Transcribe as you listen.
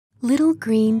Little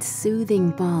Green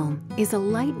Soothing Balm is a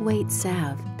lightweight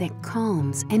salve that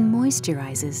calms and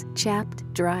moisturizes chapped,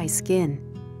 dry skin.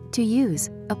 To use,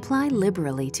 apply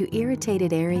liberally to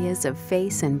irritated areas of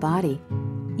face and body.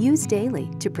 Use daily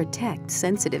to protect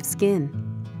sensitive skin.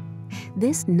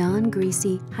 This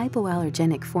non-greasy,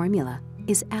 hypoallergenic formula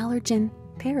is allergen,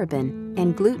 paraben,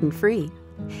 and gluten-free,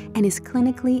 and is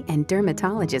clinically and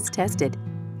dermatologist tested.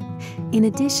 In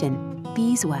addition,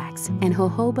 beeswax and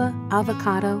jojoba,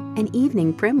 avocado, and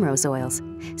evening primrose oils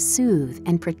soothe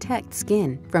and protect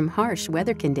skin from harsh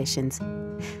weather conditions.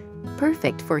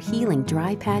 Perfect for healing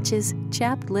dry patches,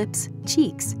 chapped lips,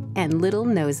 cheeks, and little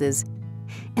noses.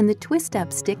 And the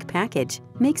twist-up stick package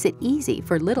makes it easy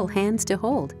for little hands to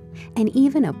hold and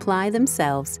even apply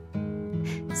themselves.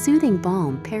 Soothing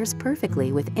Balm pairs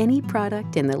perfectly with any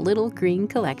product in the Little Green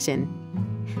collection.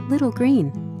 Little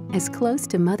Green, as close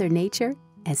to Mother Nature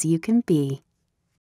as you can be.